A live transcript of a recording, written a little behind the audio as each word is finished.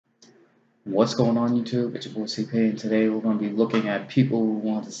What's going on YouTube? It's your boy CP, and today we're going to be looking at people who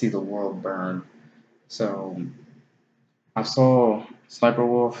want to see the world burn. So I saw Sniper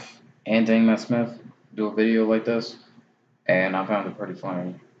Wolf and Dang Matt Smith do a video like this, and I found it pretty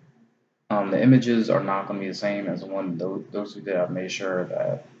funny. The images are not going to be the same as the one those who did. I've made sure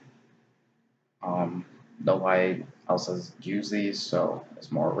that nobody else has used these, so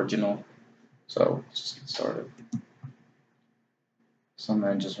it's more original. So let's just get started. Some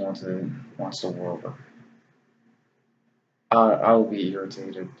man just wants the world burn. I will be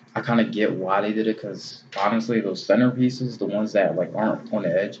irritated. I kind of get why they did it because honestly, those centerpieces, the ones that like aren't on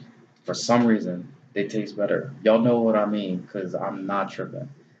the edge, for some reason they taste better. Y'all know what I mean because I'm not tripping.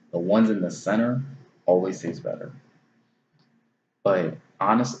 The ones in the center always taste better. But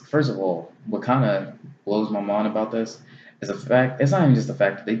honest, first of all, what kind of blows my mind about this is the fact it's not even just the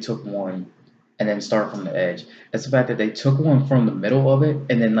fact that they took one and then start from the edge. It's the fact that they took one from the middle of it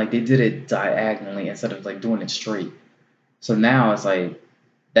and then like they did it diagonally instead of like doing it straight. So now it's like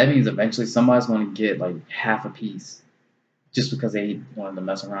that means eventually somebody's going to get like half a piece just because they wanted to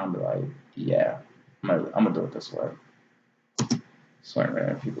mess around. Be like, yeah, I'm gonna do it this way. Swear,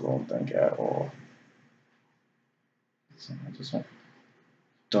 man, people don't think at all. So I just want,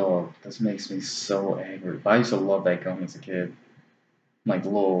 dog. This makes me so angry. But I used to love that gum as a kid, like the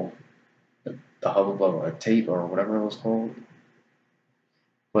little the Hubba Bubba tape or whatever it was called.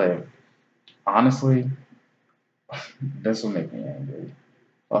 But honestly, this will make me angry.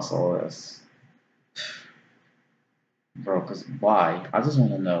 Plus all this, bro. Cause why? I just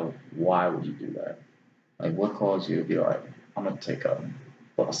want to know why would you do that? Like, what caused you to be like, I'm gonna take a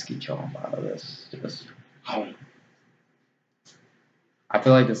busky charm out of this? Just, oh. I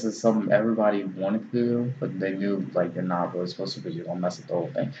feel like this is something everybody wanted to do, but they knew like you're not really supposed to because you're gonna mess up the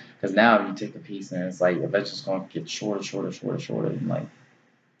whole thing. Because now you take a piece and it's like eventually it's gonna get shorter, shorter, shorter, shorter, and like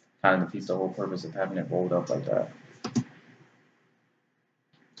kind of defeats the whole purpose of having it rolled up like that.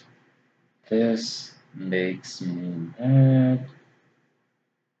 This makes me mad.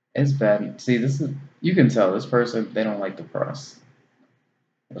 It's bad. See, this is you can tell this person they don't like the crust,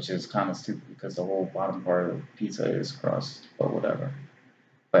 which is kind of stupid because the whole bottom part of the pizza is crust, but whatever.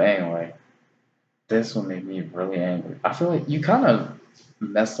 But anyway, this will make me really angry. I feel like you kind of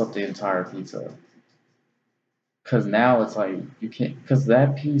messed up the entire pizza because now it's like you can't because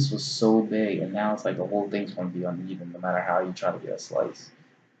that piece was so big and now it's like the whole thing's going to be uneven no matter how you try to get a slice.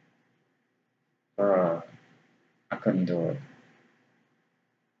 Bruh, I couldn't do it.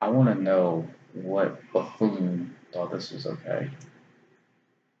 I want to know what buffoon thought this was okay.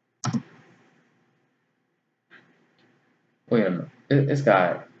 Wait a minute. It's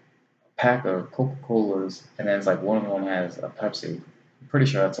got a pack of Coca Colas and then it's like one of them has a Pepsi. I'm pretty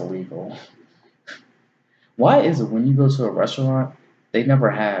sure that's illegal. Why is it when you go to a restaurant, they never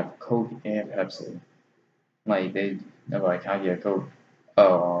have Coke and Pepsi? Like they never like, can I get a Coke?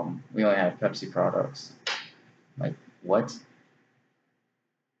 Oh, we only have Pepsi products. Like what?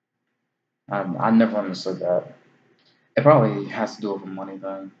 I never understood that. It probably has to do with the money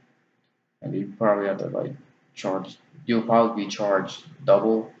then, and you probably have to like charge. You'll probably be charged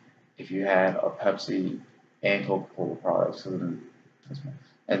double if you had a Pepsi and Coca-Cola products.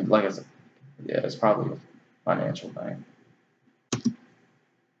 And like I said, yeah, it's probably a financial thing.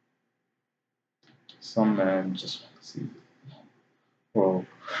 Some men just want to see world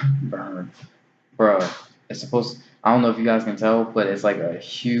burn. Bro, it's supposed. I don't know if you guys can tell, but it's like a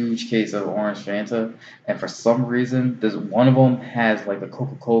huge case of orange Fanta, and for some reason, there's one of them has like the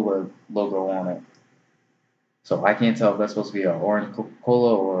Coca-Cola logo on it. So I can't tell if that's supposed to be an orange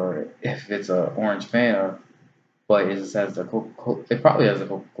Coca-Cola or if it's a orange Fanta, but it just has the Coca-Cola. It probably has a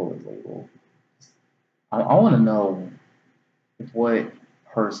Coca-Cola logo. I want to know what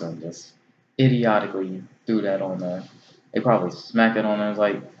person just idiotically threw that on there. They probably smacked it on there. It's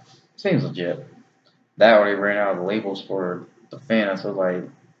like seems legit. That already ran out of the labels for the fan, so like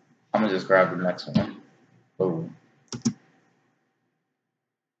I'm gonna just grab the next one. Boom.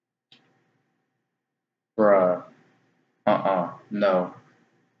 Bruh. No.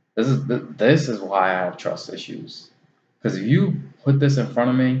 This is why I have trust issues. Because if you put this in front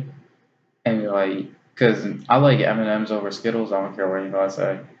of me and you're like, because I like M&M's over Skittles, I don't care what anybody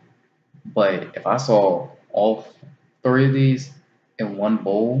say. But if I saw all three of these in one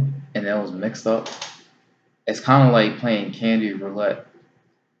bowl and it was mixed up, it's kind of like playing candy roulette.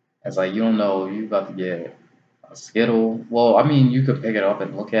 It's like you don't know you about to get a Skittle. Well, I mean, you could pick it up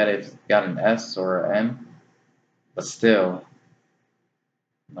and look at it if it's got an S or an M, but still,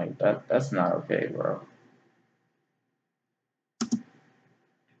 like that's not okay, bro.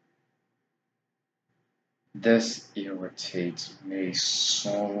 This irritates me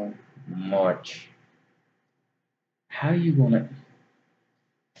so much. How you gonna?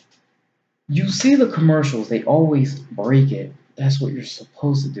 You see the commercials, they always break it. That's what you're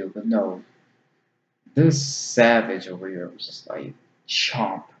supposed to do, but no. This savage over here was just like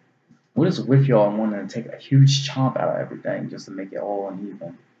chomp. What is with y'all wanting to take a huge chomp out of everything just to make it all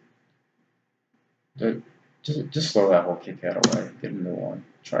uneven? Just throw that whole Kit Kat away. Get a new one.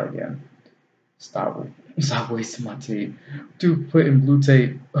 Try again. Stop wasting my tape. Dude, put in blue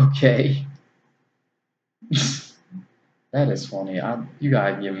tape. Okay. That is funny. You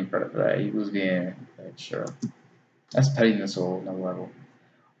gotta give me credit for that. He was being extra. That's pettiness on another level.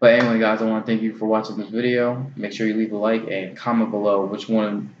 But anyway, guys, I want to thank you for watching this video. Make sure you leave a like and comment below which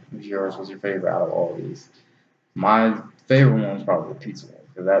one of yours was your favorite out of all of these. My favorite one was probably the pizza one,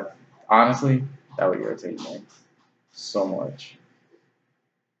 because that, honestly, that would irritate me so much.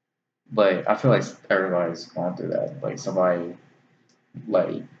 But I feel like everybody's gone through that. Like somebody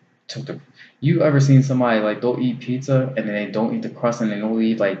like took the. You ever seen somebody like they'll eat pizza and then they don't eat the crust and then they'll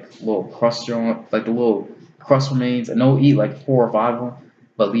eat like little crust joint, like the little crust remains, and they'll eat like 4 or 5 of them,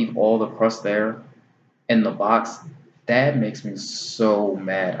 but leave all the crust there in the box? That makes me so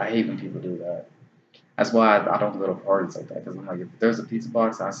mad. I hate when people do that. That's why I don't go to parties like that, because I'm like, if there's a pizza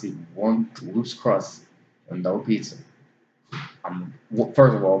box and I see one loose crust and no pizza,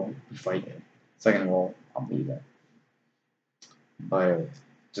 first of all, we fighting. Second of all, I'm leaving. But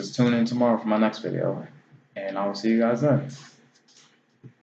just tune in tomorrow for my next video, and I will see you guys then.